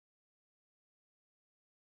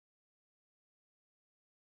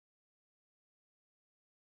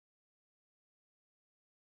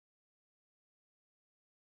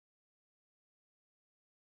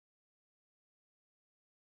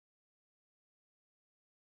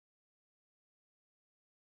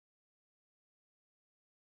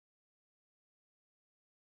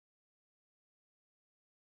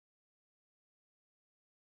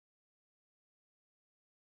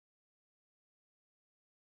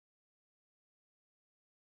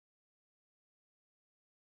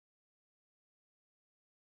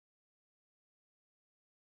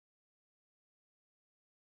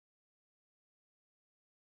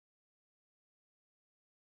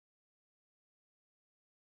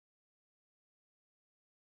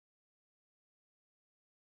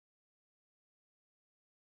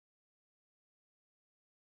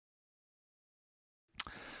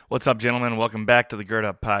What's up, gentlemen? Welcome back to the Gird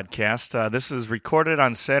Up Podcast. This is recorded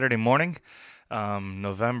on Saturday morning,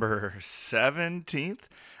 November 17th.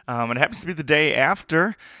 It happens to be the day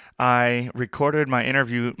after I recorded my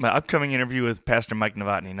upcoming interview with Pastor Mike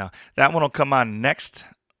Novotny. Now, that one will come on next,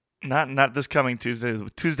 not this coming Tuesday.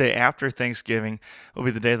 Tuesday after Thanksgiving will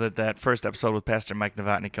be the day that first episode with Pastor Mike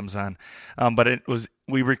Novotny comes on. But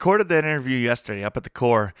we recorded that interview yesterday up at the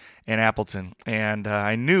Core in Appleton, and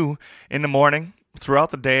I knew in the morning,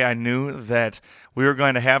 throughout the day, I knew that we were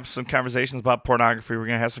going to have some conversations about pornography. We're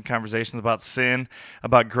going to have some conversations about sin,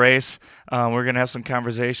 about grace. We're going to have some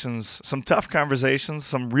conversations, some tough conversations,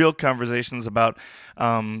 some real conversations about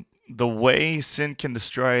the way sin can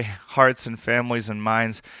destroy hearts and families and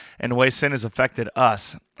minds, and the way sin has affected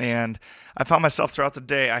us. And I found myself throughout the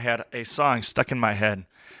day, I had a song stuck in my head.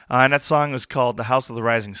 And that song was called The House of the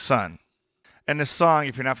Rising Sun. And this song,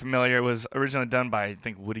 if you're not familiar, was originally done by, I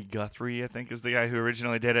think, Woody Guthrie, I think is the guy who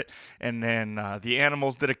originally did it. And then The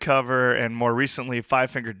Animals did a cover, and more recently,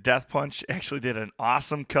 Five Finger Death Punch actually did an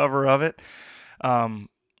awesome cover of it.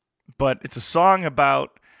 But it's a song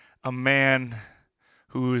about a man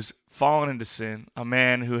who's fallen into sin, a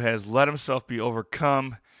man who has let himself be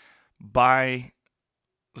overcome by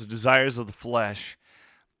the desires of the flesh,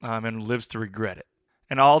 and lives to regret it.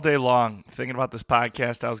 And all day long, thinking about this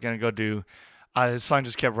podcast I was going to go do, this song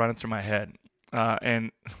just kept running through my head.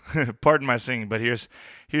 And pardon my singing, but here's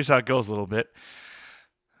how it goes a little bit.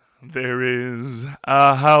 There is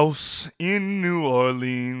a house in New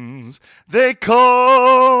Orleans they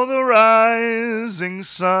call the Rising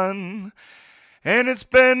Sun, and it's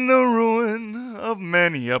been the ruin of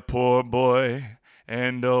many a poor boy,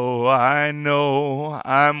 and oh, I know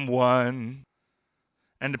I'm one.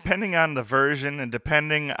 And depending on the version and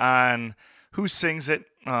depending on who sings it,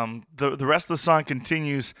 the rest of the song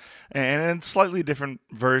continues, and in slightly different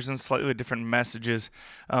versions, slightly different messages.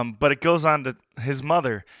 But it goes on to his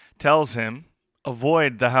mother tells him,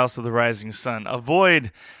 avoid the house of the rising sun.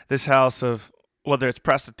 Avoid this house of, whether it's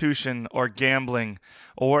prostitution or gambling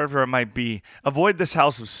or whatever it might be. Avoid this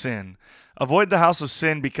house of sin. Avoid the house of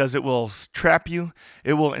sin because it will trap you,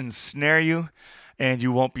 it will ensnare you, and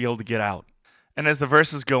you won't be able to get out. And as the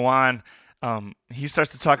verses go on, he starts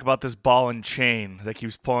to talk about this ball and chain that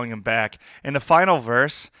keeps pulling him back. And the final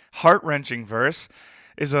verse, heart-wrenching verse,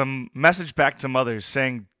 is a message back to mothers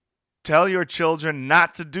saying, tell your children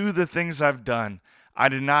not to do the things I've done. I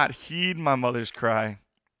did not heed my mother's cry.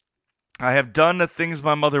 I have done the things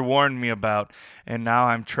my mother warned me about, and now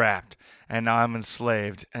I'm trapped, and now I'm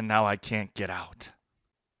enslaved, and now I can't get out.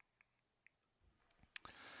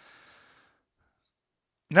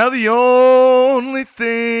 Now the only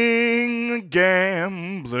thing a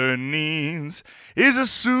gambler needs is a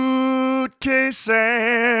suitcase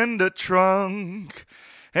and a trunk.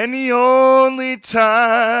 And the only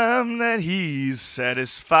time that he's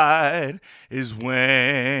satisfied is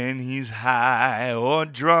when he's high or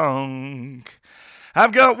drunk.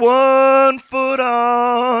 I've got one foot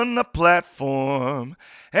on the platform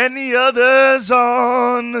and the other's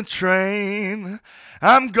on the train.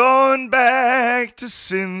 I'm going back to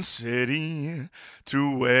Sin City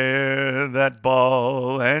to wear that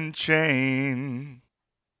ball and chain.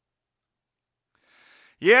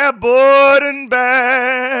 Yeah, boarding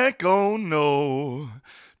back, oh no,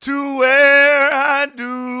 to where I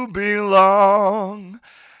do belong.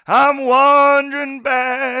 I'm wandering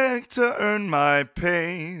back to earn my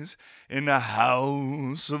pays in the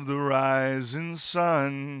house of the rising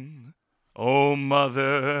sun. Oh,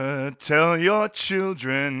 mother, tell your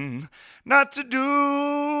children not to do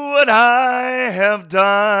what I have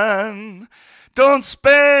done. Don't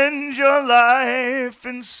spend your life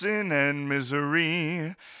in sin and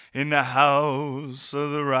misery in the house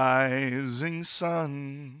of the rising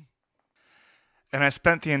sun. And I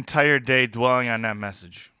spent the entire day dwelling on that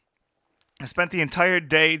message. I spent the entire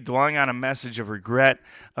day dwelling on a message of regret,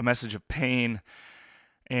 a message of pain,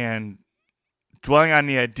 and dwelling on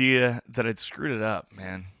the idea that I'd screwed it up,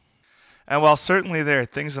 man. And while certainly there are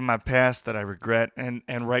things in my past that I regret, and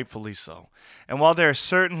rightfully so, and while there are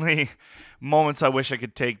certainly moments I wish I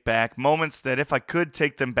could take back, moments that if I could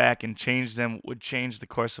take them back and change them would change the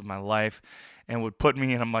course of my life and would put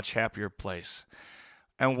me in a much happier place.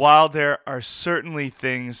 And while there are certainly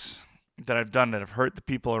things that I've done that have hurt the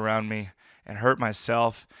people around me and hurt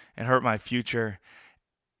myself and hurt my future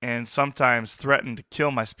and sometimes threatened to kill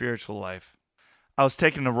my spiritual life, I was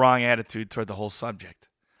taking the wrong attitude toward the whole subject.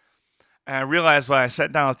 And I realized when I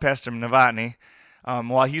sat down with Pastor Novotny,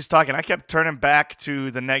 while he's talking, I kept turning back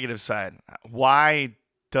to the negative side. Why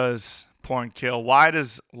does porn kill? Why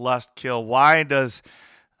does lust kill? Why does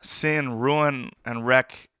sin ruin and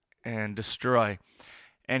wreck and destroy?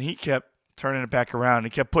 And he kept turning it back around. He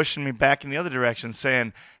kept pushing me back in the other direction,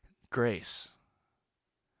 saying, grace.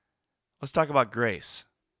 Let's talk about grace.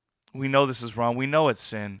 We know this is wrong. We know it's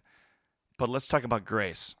sin. But let's talk about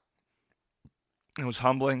grace. It was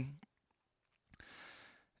humbling.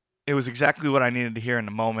 It was exactly what I needed to hear in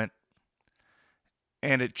the moment.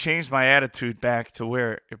 And it changed my attitude back to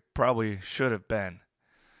where it probably should have been.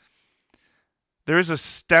 There is a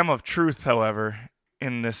stem of truth, however,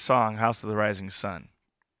 in this song, House of the Rising Sun.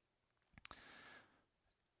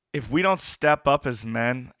 If we don't step up as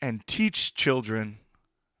men and teach children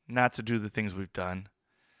not to do the things we've done,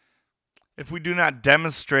 if we do not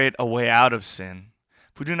demonstrate a way out of sin,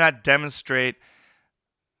 if we do not demonstrate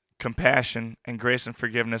compassion and grace and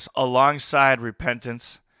forgiveness alongside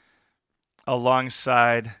repentance,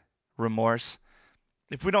 alongside remorse,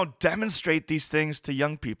 if we don't demonstrate these things to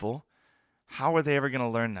young people, how are they ever going to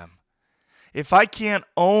learn them? If I can't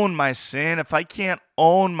own my sin, if I can't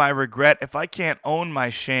own my regret, if I can't own my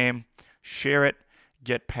shame, share it,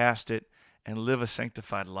 get past it, and live a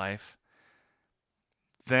sanctified life,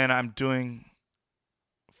 then I'm doing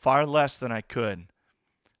far less than I could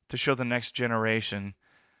to show the next generation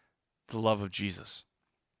the love of Jesus.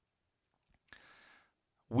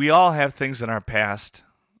 We all have things in our past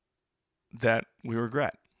that we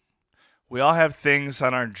regret. We all have things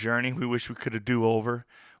on our journey we wish we could have do over.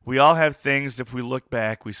 We all have things, if we look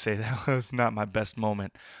back, we say, that was not my best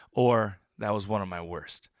moment, or that was one of my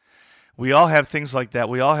worst. We all have things like that.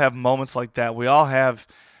 We all have moments like that. We all have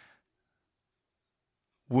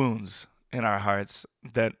wounds in our hearts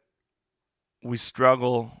that we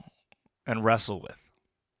struggle and wrestle with.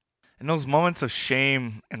 In those moments of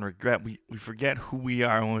shame and regret, we forget who we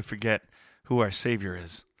are and we forget who our Savior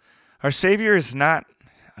is. Our Savior is not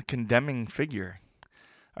a condemning figure.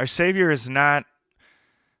 Our Savior is not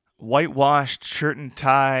whitewashed, shirt and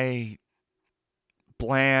tie,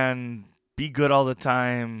 bland, be good all the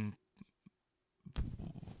time,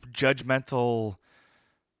 judgmental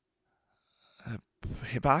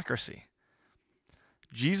hypocrisy.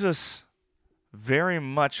 Jesus very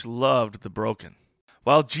much loved the broken.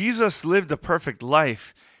 While Jesus lived a perfect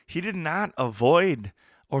life, he did not avoid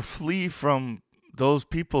or flee from those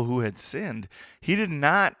people who had sinned. He did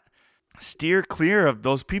not steer clear of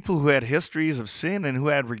those people who had histories of sin and who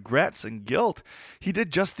had regrets and guilt. He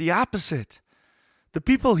did just the opposite. The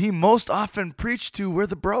people he most often preached to were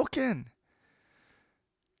the broken.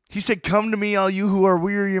 He said, "Come to me, all you who are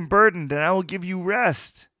weary and burdened, and I will give you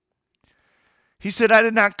rest." He said, "I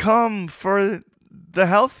did not come for the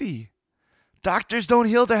healthy. Doctors don't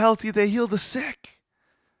heal the healthy, they heal the sick."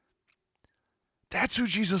 That's who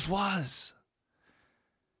Jesus was.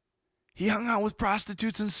 He hung out with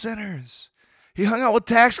prostitutes and sinners. He hung out with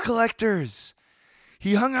tax collectors.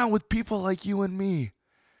 He hung out with people like you and me.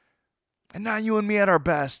 And not you and me at our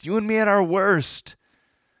best, you and me at our worst.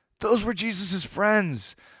 Those were Jesus'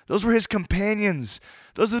 friends. Those were his companions.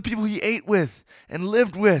 Those are the people he ate with and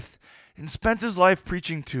lived with and spent his life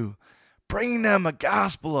preaching to, bringing them a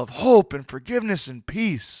gospel of hope and forgiveness and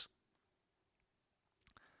peace.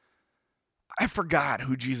 I forgot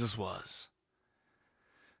who Jesus was.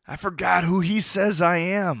 I forgot who he says I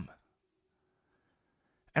am.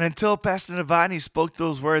 And until Pastor Novotny spoke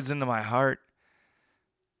those words into my heart,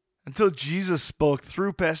 until Jesus spoke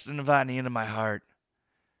through Pastor Novotny into my heart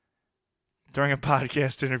during a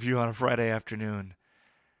podcast interview on a Friday afternoon,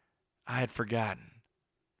 I had forgotten.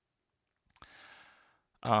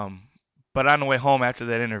 But on the way home after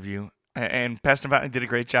that interview, and Pastor Novotny did a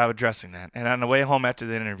great job addressing that, and on the way home after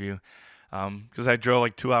that interview, because I drove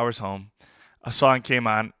like 2 hours home, a song came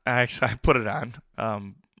on. I put it on,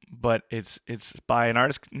 but it's by an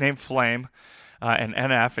artist named Flame and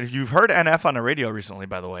NF. And if you've heard NF on the radio recently,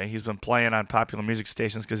 by the way, he's been playing on popular music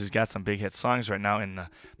stations because he's got some big hit songs right now in the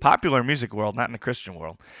popular music world, not in the Christian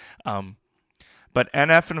world. But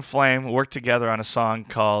NF and Flame worked together on a song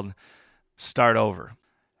called "Start Over."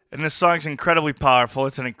 And this song's incredibly powerful.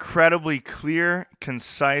 It's an incredibly clear,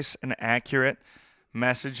 concise, and accurate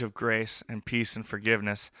message of grace and peace and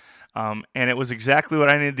forgiveness. And it was exactly what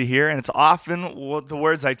I needed to hear. And it's often the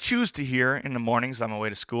words I choose to hear in the mornings on my way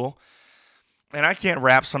to school. And I can't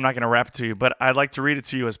rap, so I'm not going to rap it to you. But I'd like to read it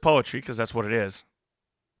to you as poetry, because that's what it is.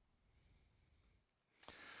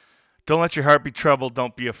 Don't let your heart be troubled.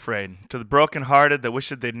 Don't be afraid. To the brokenhearted that wish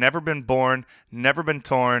that they'd never been born, never been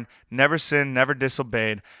torn, never sinned, never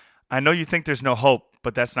disobeyed. I know you think there's no hope,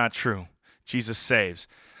 but that's not true. Jesus saves.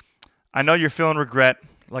 I know you're feeling regret,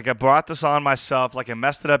 like I brought this on myself, like I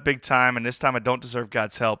messed it up big time, and this time I don't deserve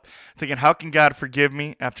God's help. Thinking, how can God forgive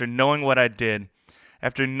me after knowing what I did?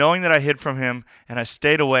 After knowing that I hid from him and I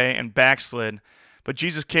stayed away and backslid, But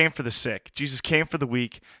Jesus came for the sick. Jesus came for the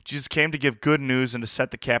weak. Jesus came to give good news and to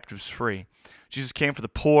set the captives free. Jesus came for the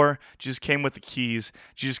poor. Jesus came with the keys.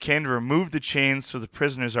 Jesus came to remove the chains so the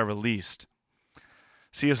prisoners are released.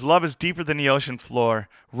 See, his love is deeper than the ocean floor.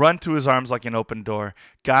 Run to his arms like an open door.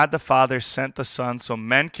 God the Father sent the Son so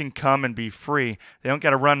men can come and be free. They don't got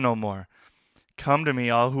to run no more. Come to me,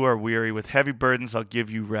 all who are weary. With heavy burdens, I'll give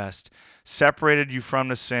you rest. Separated you from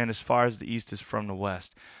the sin as far as the east is from the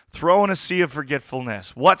west. Throw in a sea of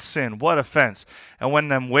forgetfulness. What sin? What offense? And when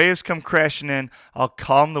them waves come crashing in, I'll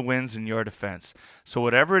calm the winds in your defense. So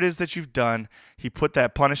whatever it is that you've done, he put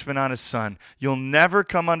that punishment on his Son. You'll never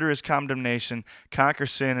come under his condemnation, conquer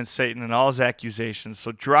sin and Satan and all his accusations.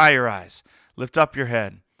 So dry your eyes. Lift up your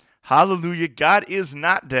head. Hallelujah. God is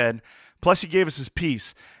not dead. Plus, he gave us his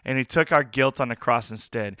peace, and he took our guilt on the cross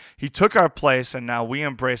instead. He took our place, and now we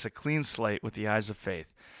embrace a clean slate with the eyes of faith.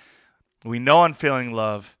 We know unfailing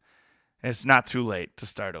love, and it's not too late to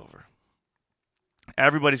start over.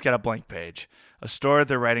 Everybody's got a blank page, a story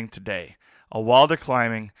they're writing today, a wall they're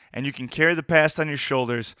climbing, and you can carry the past on your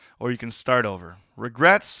shoulders, or you can start over.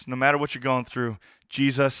 Regrets, no matter what you're going through,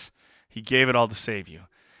 Jesus, he gave it all to save you.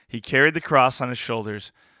 He carried the cross on his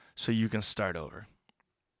shoulders so you can start over.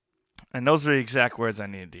 And those are the exact words I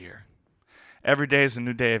needed to hear. Every day is a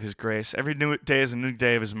new day of his grace. Every new day is a new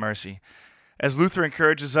day of his mercy. As Luther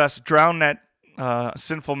encourages us, drown that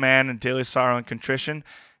sinful man in daily sorrow and contrition,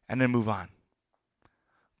 and then move on.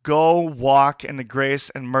 Go walk in the grace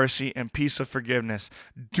and mercy and peace of forgiveness.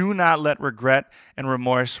 Do not let regret and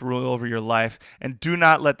remorse rule over your life, and do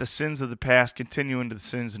not let the sins of the past continue into the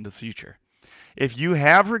sins in the future. If you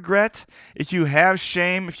have regret, if you have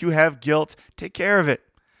shame, if you have guilt, take care of it.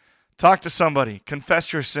 Talk to somebody.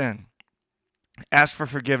 Confess your sin. Ask for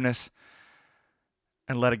forgiveness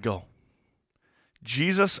and let it go.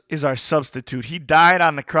 Jesus is our substitute. He died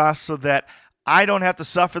on the cross so that I don't have to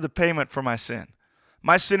suffer the payment for my sin.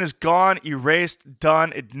 My sin is gone, erased,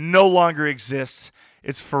 done. It no longer exists.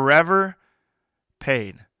 It's forever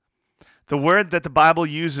paid. The word that the Bible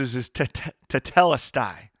uses is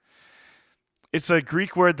tetelestai. It's a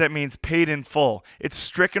Greek word that means paid in full. It's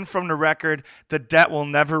stricken from the record. The debt will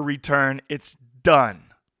never return. It's done.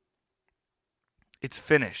 It's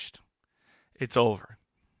finished. It's over.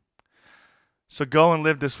 So go and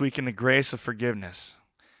live this week in the grace of forgiveness,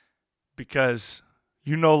 because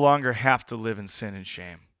you no longer have to live in sin and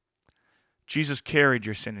shame. Jesus carried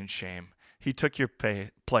your sin and shame. He took your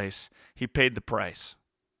place. He paid the price.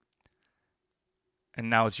 And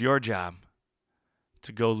now it's your job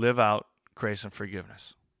to go live out grace and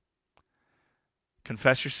forgiveness.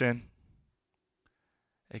 Confess your sin.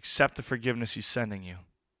 Accept the forgiveness he's sending you.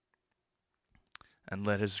 And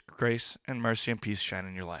let his grace and mercy and peace shine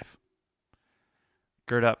in your life.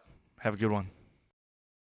 Gird up. Have a good one.